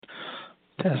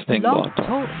Testing Blog Blog Talk.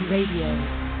 Talk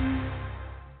Radio.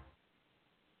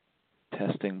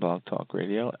 Testing Blog Talk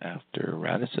Radio after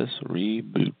Radisys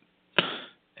reboot.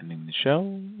 Ending the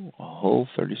show a whole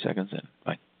 30 seconds in.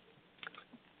 Bye.